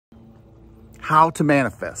how to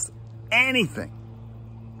manifest anything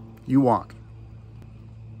you want.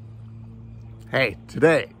 Hey,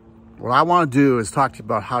 today, what I want to do is talk to you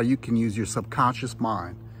about how you can use your subconscious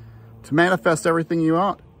mind to manifest everything you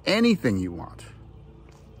want, anything you want.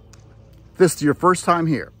 If this is your first time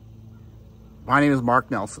here, my name is Mark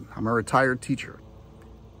Nelson. I'm a retired teacher,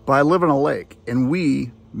 but I live on a lake, and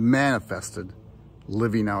we manifested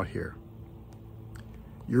living out here.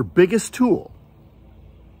 Your biggest tool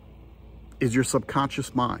is your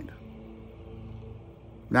subconscious mind.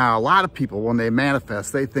 Now, a lot of people, when they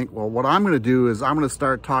manifest, they think, well, what I'm going to do is I'm going to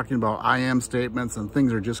start talking about I am statements and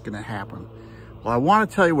things are just going to happen. Well, I want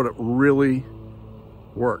to tell you what it really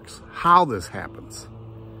works, how this happens.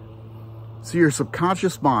 See, your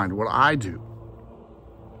subconscious mind, what I do,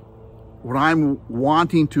 when I'm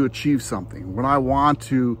wanting to achieve something, when I want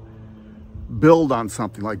to build on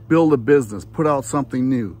something, like build a business, put out something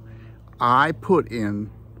new, I put in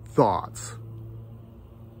thoughts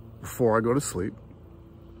before I go to sleep.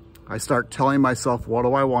 I start telling myself, what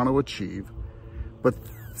do I want to achieve? But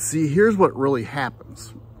see, here's what really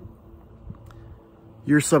happens.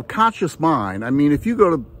 Your subconscious mind, I mean, if you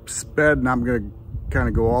go to bed, and I'm going to kind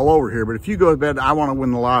of go all over here, but if you go to bed, I want to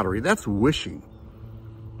win the lottery, that's wishing.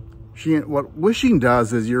 What wishing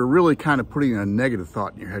does is you're really kind of putting a negative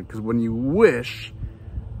thought in your head, because when you wish,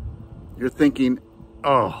 you're thinking,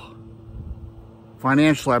 oh,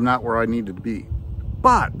 financially, I'm not where I needed to be.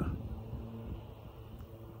 But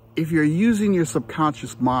if you're using your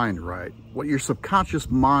subconscious mind right, what your subconscious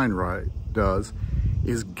mind does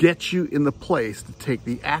is get you in the place to take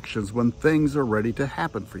the actions when things are ready to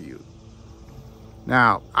happen for you.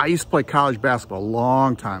 Now, I used to play college basketball a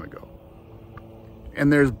long time ago,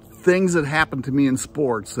 and there's things that happened to me in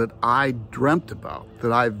sports that I dreamt about,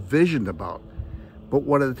 that I visioned about. But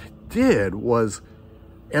what it did was,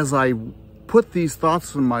 as I put these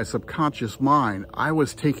thoughts in my subconscious mind, I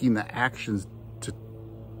was taking the actions to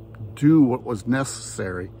do what was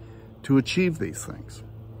necessary to achieve these things.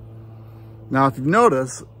 Now, if you've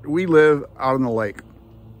noticed, we live out on the lake,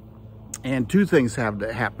 and two things have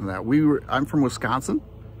to happen to that. I'm from Wisconsin,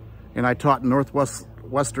 and I taught in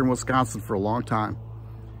northwestern Wisconsin for a long time.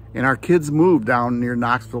 And our kids moved down near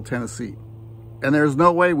Knoxville, Tennessee. And there's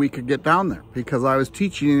no way we could get down there because I was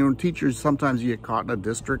teaching, you know, teachers, sometimes you get caught in a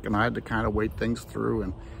district and I had to kind of wait things through.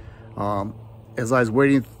 And as I was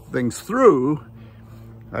waiting things through,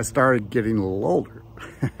 I started getting a little older.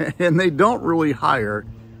 And they don't really hire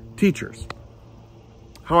teachers.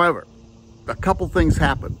 However, a couple things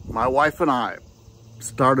happened. My wife and I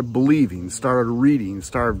started believing, started reading,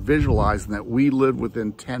 started visualizing that we lived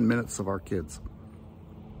within 10 minutes of our kids.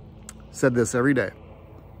 Said this every day.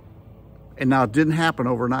 And now it didn't happen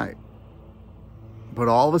overnight. But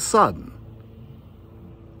all of a sudden,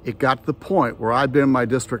 it got to the point where I'd been in my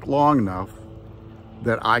district long enough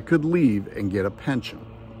that I could leave and get a pension.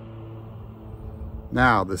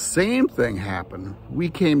 Now, the same thing happened. We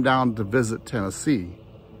came down to visit Tennessee,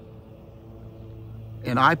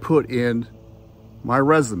 and I put in my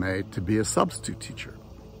resume to be a substitute teacher.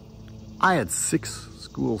 I had 6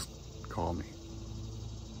 schools call me.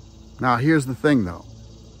 Now, here's the thing, though.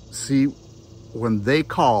 See, when they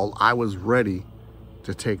called, I was ready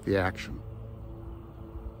to take the action.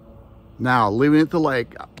 Now, living at the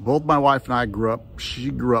lake, both my wife and I grew up. She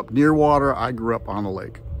grew up near water. I grew up on the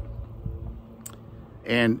lake.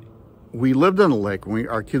 And we lived on the lake when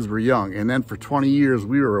our kids were young. And then for 20 years,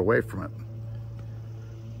 we were away from it.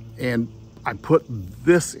 And I put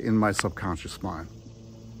this in my subconscious mind,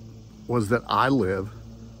 was that I live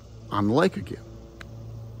on the lake again.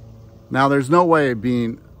 Now, there's no way,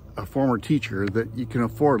 being a former teacher, that you can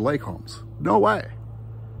afford lake homes. No way.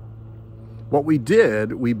 What we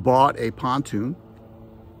did, we bought a pontoon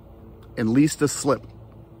and leased a slip,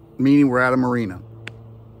 meaning we're at a marina.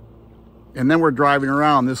 And then we're driving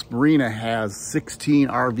around. This marina has 16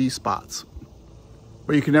 RV spots,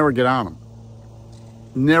 but you can never get on them.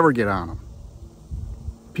 Never get on them.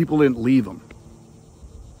 People didn't leave them.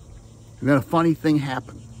 And then a funny thing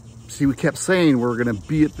happened. See, we kept saying we're going to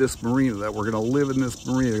be at this marina, that we're going to live in this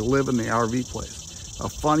marina, live in the RV place. A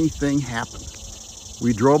funny thing happened.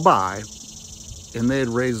 We drove by, and they had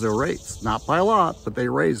raised their rates. Not by a lot, but they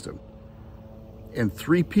raised them. And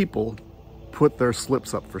 3 people put their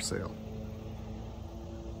slips up for sale.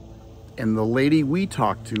 And the lady we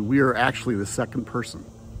talked to, we were actually the second person.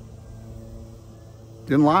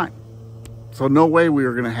 Didn't lie. So no way we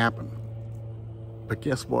were going to happen. But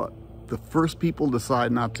guess what? The first people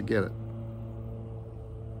decide not to get it.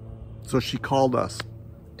 So she called us,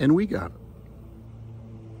 and we got it.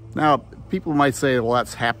 Now, people might say, well,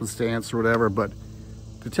 that's happenstance or whatever, but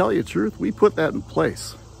to tell you the truth, we put that in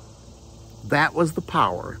place. That was the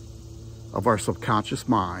power of our subconscious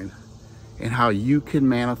mind and how you can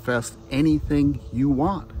manifest anything you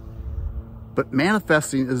want. But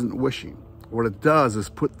manifesting isn't wishing. What it does is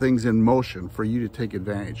put things in motion for you to take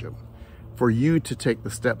advantage of, for you to take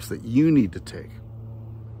the steps that you need to take.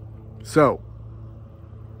 So,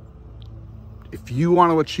 if you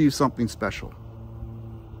want to achieve something special,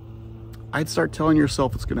 I'd start telling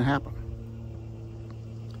yourself it's going to happen.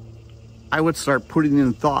 I would start putting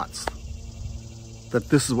in thoughts that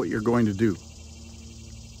this is what you're going to do.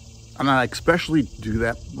 And I especially do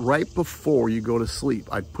that right before you go to sleep.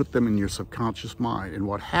 I'd put them in your subconscious mind. And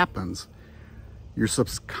what happens, your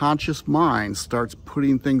subconscious mind starts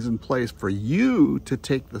putting things in place for you to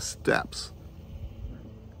take the steps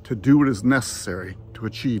to do what is necessary to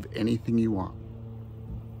achieve anything you want.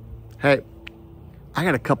 Hey, I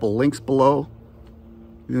got a couple links below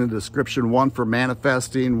in the description, one for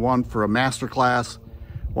manifesting, one for a masterclass,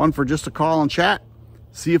 one for just a call and chat.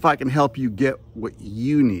 See if I can help you get what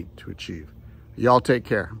you need to achieve. Y'all take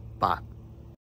care. Bye.